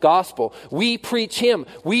gospel. We preach him.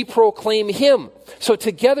 We proclaim him. So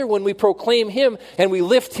together when we proclaim him and we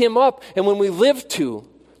lift him up and when we live to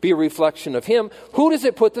be a reflection of him, who does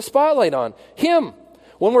it put the spotlight on? Him.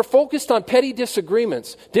 When we're focused on petty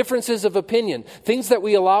disagreements, differences of opinion, things that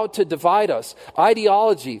we allow to divide us,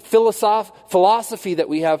 ideology, philosophy that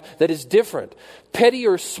we have that is different, petty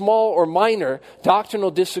or small or minor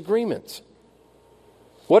doctrinal disagreements,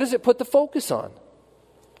 what does it put the focus on?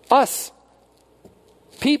 Us.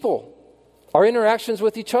 People. Our interactions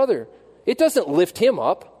with each other. It doesn't lift him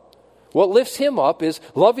up. What lifts him up is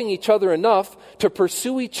loving each other enough to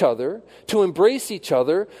pursue each other, to embrace each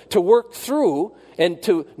other, to work through and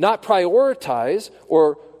to not prioritize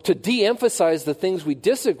or to de-emphasize the things we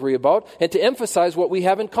disagree about and to emphasize what we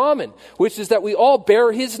have in common, which is that we all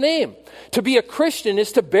bear his name. To be a Christian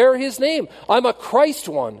is to bear his name. I'm a Christ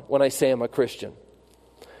one when I say I'm a Christian.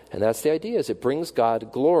 And that's the idea, is it brings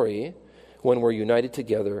God glory when we're united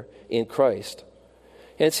together in Christ.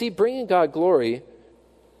 And see, bringing God glory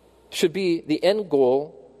should be the end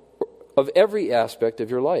goal of every aspect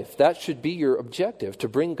of your life. That should be your objective, to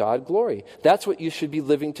bring God glory. That's what you should be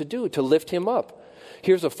living to do, to lift him up.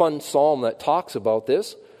 Here's a fun psalm that talks about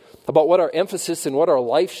this, about what our emphasis and what our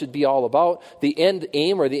life should be all about. The end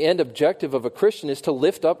aim or the end objective of a Christian is to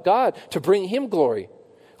lift up God, to bring him glory,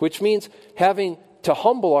 which means having to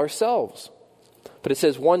humble ourselves. But it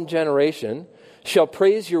says, one generation shall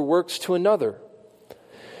praise your works to another.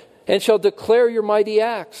 and shall declare your mighty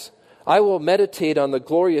acts. I will meditate on the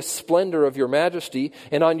glorious splendor of your majesty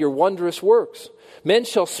and on your wondrous works. Men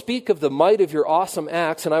shall speak of the might of your awesome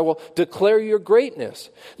acts, and I will declare your greatness.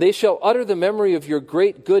 They shall utter the memory of your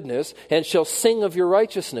great goodness and shall sing of your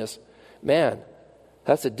righteousness. Man,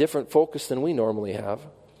 that's a different focus than we normally have.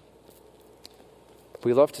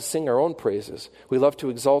 We love to sing our own praises. We love to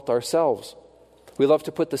exalt ourselves. We love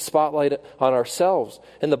to put the spotlight on ourselves.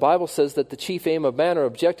 And the Bible says that the chief aim of man or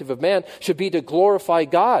objective of man should be to glorify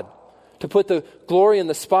God, to put the glory and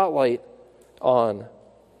the spotlight on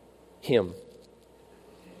Him.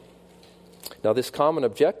 Now, this common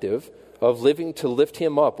objective of living to lift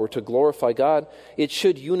Him up or to glorify God, it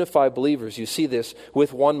should unify believers. You see this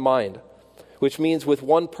with one mind, which means with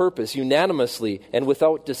one purpose, unanimously and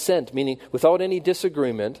without dissent, meaning without any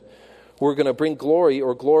disagreement, we're going to bring glory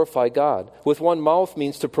or glorify God. With one mouth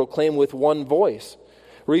means to proclaim with one voice.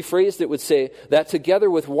 Rephrased, it would say that together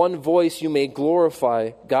with one voice you may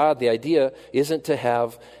glorify God. The idea isn't to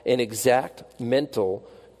have an exact mental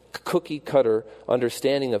cookie-cutter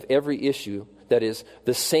understanding of every issue that is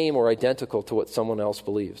the same or identical to what someone else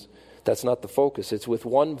believes. That's not the focus. It's with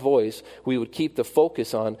one voice we would keep the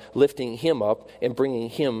focus on lifting Him up and bringing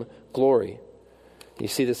Him glory. You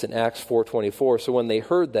see this in Acts 4:24. So when they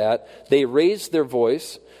heard that, they raised their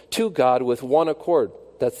voice to God with one accord.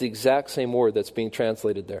 That's the exact same word that's being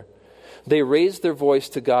translated there. They raised their voice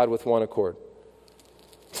to God with one accord.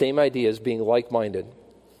 Same idea as being like-minded.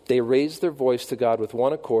 They raised their voice to God with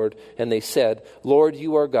one accord, and they said, Lord,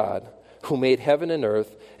 you are God, who made heaven and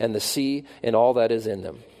earth and the sea and all that is in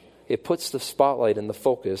them. It puts the spotlight and the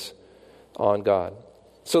focus on God.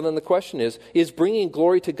 So then the question is bringing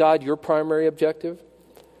glory to God your primary objective?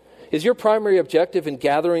 Is your primary objective in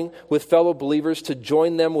gathering with fellow believers to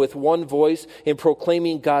join them with one voice in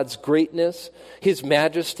proclaiming God's greatness, His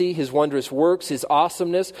majesty, His wondrous works, His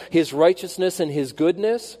awesomeness, His righteousness, and His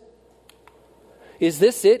goodness? Is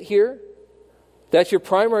this it here? That your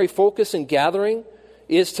primary focus in gathering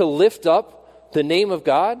is to lift up the name of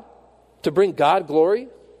God, to bring God glory,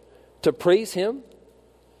 to praise Him?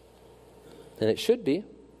 And it should be.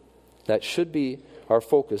 That should be our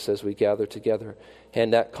focus as we gather together.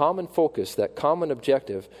 And that common focus, that common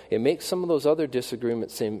objective, it makes some of those other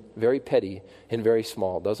disagreements seem very petty and very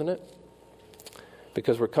small, doesn't it?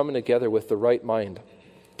 Because we're coming together with the right mind,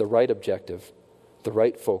 the right objective, the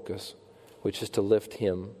right focus, which is to lift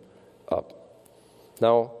Him up.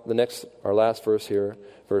 Now, our last verse here,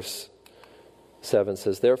 verse 7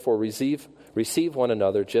 says, Therefore receive one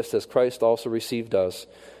another, just as Christ also received us,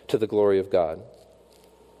 to the glory of God.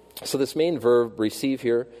 So this main verb, receive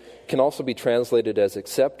here, can also be translated as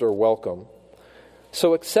accept or welcome.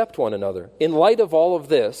 So accept one another. In light of all of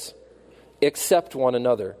this, accept one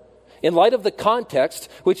another. In light of the context,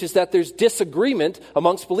 which is that there's disagreement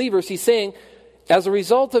amongst believers, he's saying, as a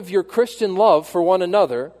result of your Christian love for one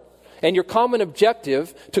another and your common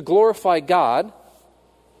objective to glorify God,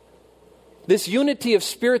 this unity of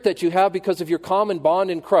spirit that you have because of your common bond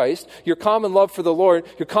in Christ, your common love for the Lord,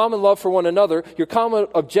 your common love for one another, your common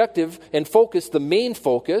objective and focus, the main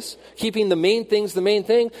focus, keeping the main things the main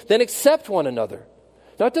thing, then accept one another.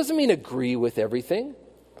 Now, it doesn't mean agree with everything.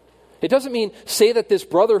 It doesn't mean say that this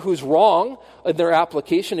brother who's wrong in their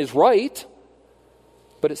application is right.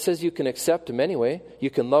 But it says you can accept him anyway. You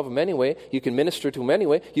can love him anyway. You can minister to him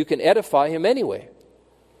anyway. You can edify him anyway.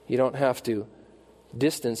 You don't have to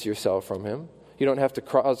distance yourself from him. You don't have to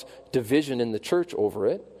cause division in the church over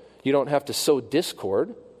it. You don't have to sow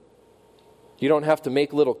discord. You don't have to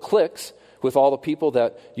make little cliques with all the people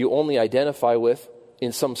that you only identify with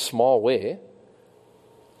in some small way.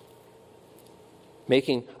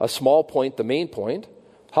 Making a small point the main point.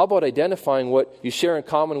 How about identifying what you share in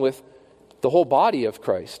common with the whole body of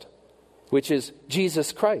Christ, which is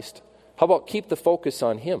Jesus Christ? How about keep the focus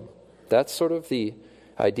on Him? That's sort of the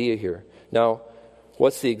idea here. Now,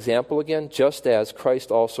 what's the example again? Just as Christ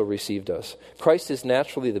also received us. Christ is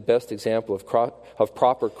naturally the best example of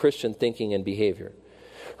proper Christian thinking and behavior.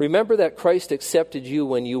 Remember that Christ accepted you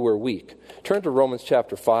when you were weak. Turn to Romans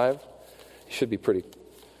chapter 5. You should be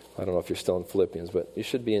I don't know if you're still in Philippians, but you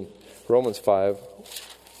should be in Romans 5.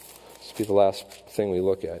 This will be the last thing we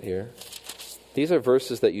look at here. These are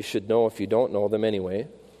verses that you should know if you don't know them anyway.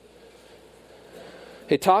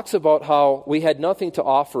 It talks about how we had nothing to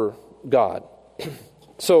offer God.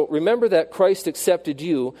 So remember that Christ accepted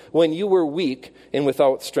you when you were weak and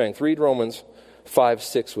without strength. Read Romans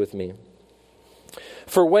 5:6 with me.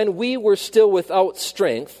 For when we were still without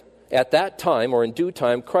strength, at that time or in due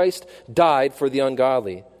time, Christ died for the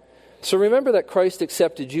ungodly. So remember that Christ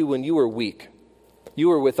accepted you when you were weak. You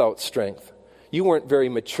were without strength. You weren't very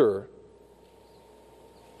mature.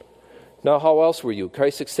 Now, how else were you?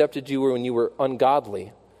 Christ accepted you when you were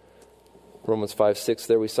ungodly. Romans 5:6,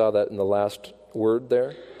 there we saw that in the last word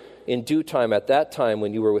there. In due time, at that time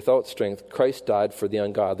when you were without strength, Christ died for the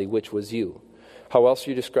ungodly, which was you. How else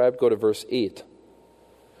are you described? Go to verse 8.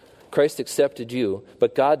 Christ accepted you,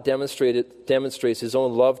 but God demonstrates his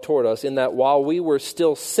own love toward us in that while we were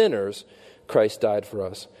still sinners, Christ died for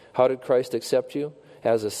us. How did Christ accept you?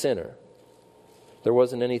 As a sinner. There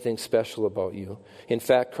wasn't anything special about you. In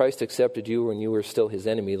fact, Christ accepted you when you were still his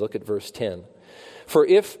enemy. Look at verse 10. For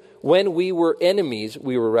if when we were enemies,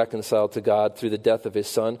 we were reconciled to God through the death of his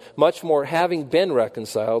Son, much more, having been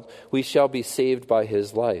reconciled, we shall be saved by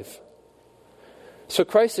his life. So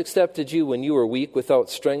Christ accepted you when you were weak, without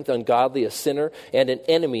strength, ungodly, a sinner, and an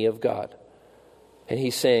enemy of God. And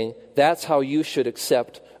he's saying, that's how you should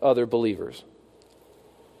accept other believers.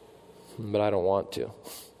 But I don't want to.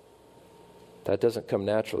 That doesn't come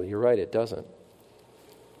naturally. You're right, it doesn't.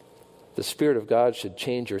 The Spirit of God should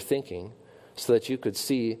change your thinking so that you could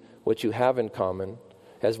see what you have in common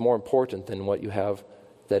as more important than what you have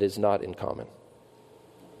that is not in common.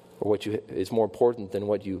 Or what is more important than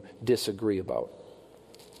what you disagree about.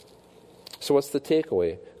 So what's the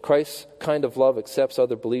takeaway? Christ's kind of love accepts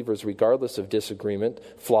other believers regardless of disagreement,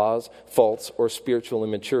 flaws, faults, or spiritual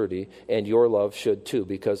immaturity, and your love should too,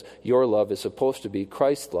 because your love is supposed to be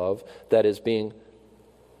Christ's love that is being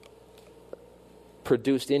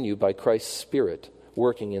produced in you by Christ's Spirit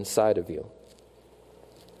working inside of you.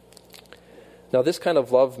 Now, this kind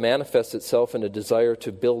of love manifests itself in a desire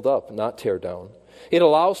to build up, not tear down. It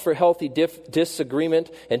allows for healthy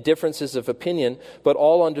disagreement and differences of opinion, but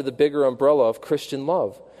all under the bigger umbrella of Christian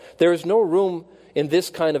love. There is no room in this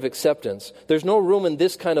kind of acceptance. There's no room in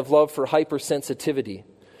this kind of love for hypersensitivity,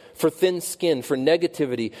 for thin skin, for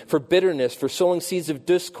negativity, for bitterness, for sowing seeds of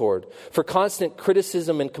discord, for constant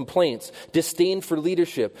criticism and complaints, disdain for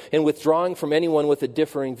leadership, and withdrawing from anyone with a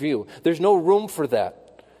differing view. There's no room for that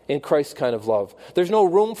in Christ's kind of love. There's no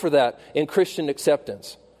room for that in Christian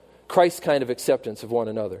acceptance. Christ's kind of acceptance of one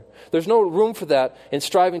another. There's no room for that in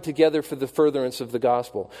striving together for the furtherance of the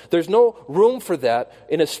gospel. There's no room for that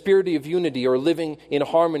in a spirit of unity or living in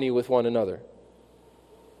harmony with one another.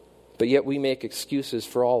 But yet we make excuses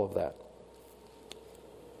for all of that.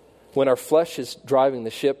 When our flesh is driving the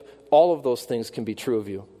ship, all of those things can be true of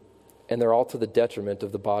you. And they're all to the detriment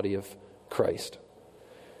of the body of Christ.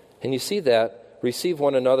 And you see that, receive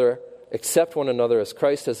one another, accept one another as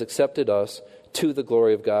Christ has accepted us, to the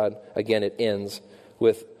glory of God. Again, it ends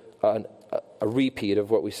with a repeat of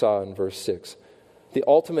what we saw in verse 6. The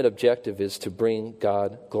ultimate objective is to bring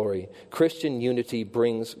God glory. Christian unity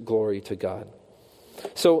brings glory to God.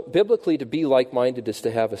 So, biblically, to be like-minded is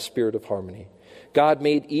to have a spirit of harmony. God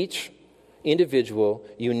made each individual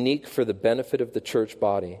unique for the benefit of the church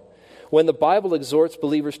body. When the Bible exhorts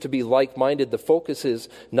believers to be like-minded, the focus is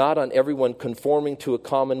not on everyone conforming to a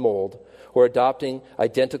common mold or adopting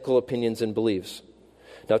identical opinions and beliefs.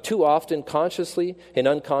 Now, too often, consciously and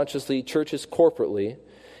unconsciously, churches corporately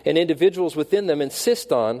and individuals within them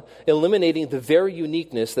insist on eliminating the very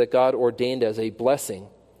uniqueness that God ordained as a blessing.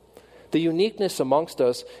 The uniqueness amongst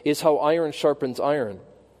us is how iron sharpens iron.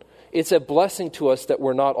 It's a blessing to us that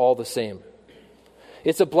we're not all the same.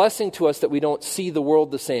 It's a blessing to us that we don't see the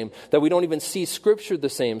world the same, that we don't even see Scripture the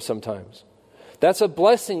same sometimes. That's a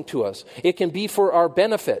blessing to us. It can be for our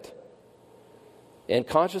benefit. And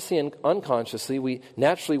consciously and unconsciously, we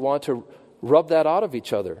naturally want to rub that out of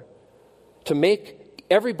each other, to make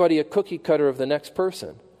everybody a cookie cutter of the next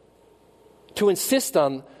person, to insist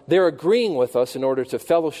on their agreeing with us in order to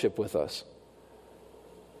fellowship with us.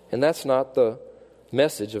 And that's not the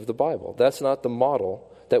message of the Bible. That's not the model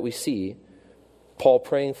that we see Paul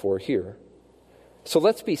praying for here. So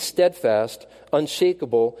let's be steadfast,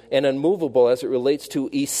 unshakable, and unmovable as it relates to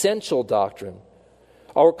essential doctrine,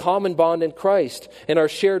 our common bond in Christ, and our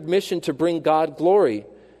shared mission to bring God glory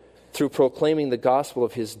through proclaiming the gospel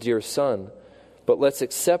of His dear Son. But let's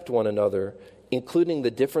accept one another, including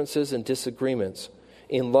the differences and disagreements,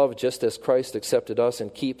 in love just as Christ accepted us,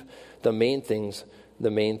 and keep the main things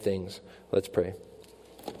the main things. Let's pray.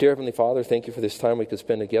 Dear Heavenly Father, thank you for this time we could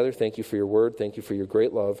spend together. Thank you for your word. Thank you for your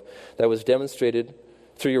great love that was demonstrated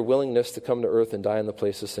through your willingness to come to earth and die in the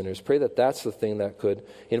place of sinners. Pray that that's the thing that could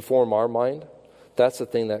inform our mind. That's the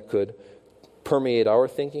thing that could permeate our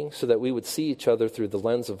thinking, so that we would see each other through the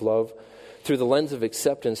lens of love, through the lens of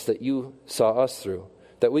acceptance that you saw us through,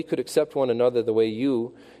 that we could accept one another the way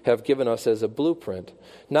you have given us as a blueprint,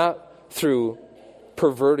 not through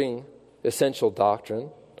perverting essential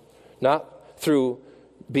doctrine, not through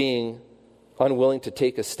being unwilling to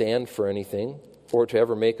take a stand for anything or to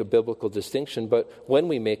ever make a biblical distinction, but when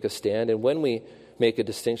we make a stand and when we make a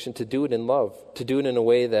distinction, to do it in love, to do it in a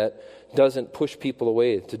way that doesn't push people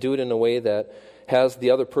away, to do it in a way that has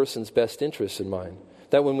the other person's best interests in mind.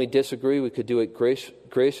 That when we disagree, we could do it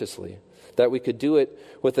graciously. That we could do it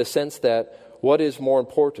with a sense that what is more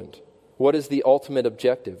important? What is the ultimate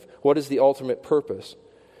objective? What is the ultimate purpose?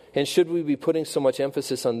 And should we be putting so much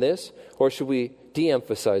emphasis on this, or should we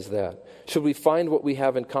de-emphasize that? Should we find what we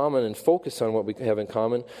have in common and focus on what we have in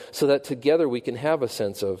common so that together we can have a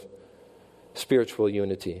sense of spiritual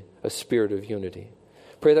unity, a spirit of unity?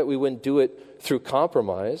 Pray that we wouldn't do it through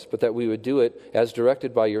compromise, but that we would do it as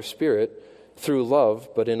directed by your Spirit through love,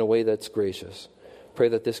 but in a way that's gracious. Pray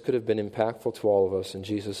that this could have been impactful to all of us. In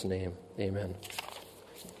Jesus' name, amen.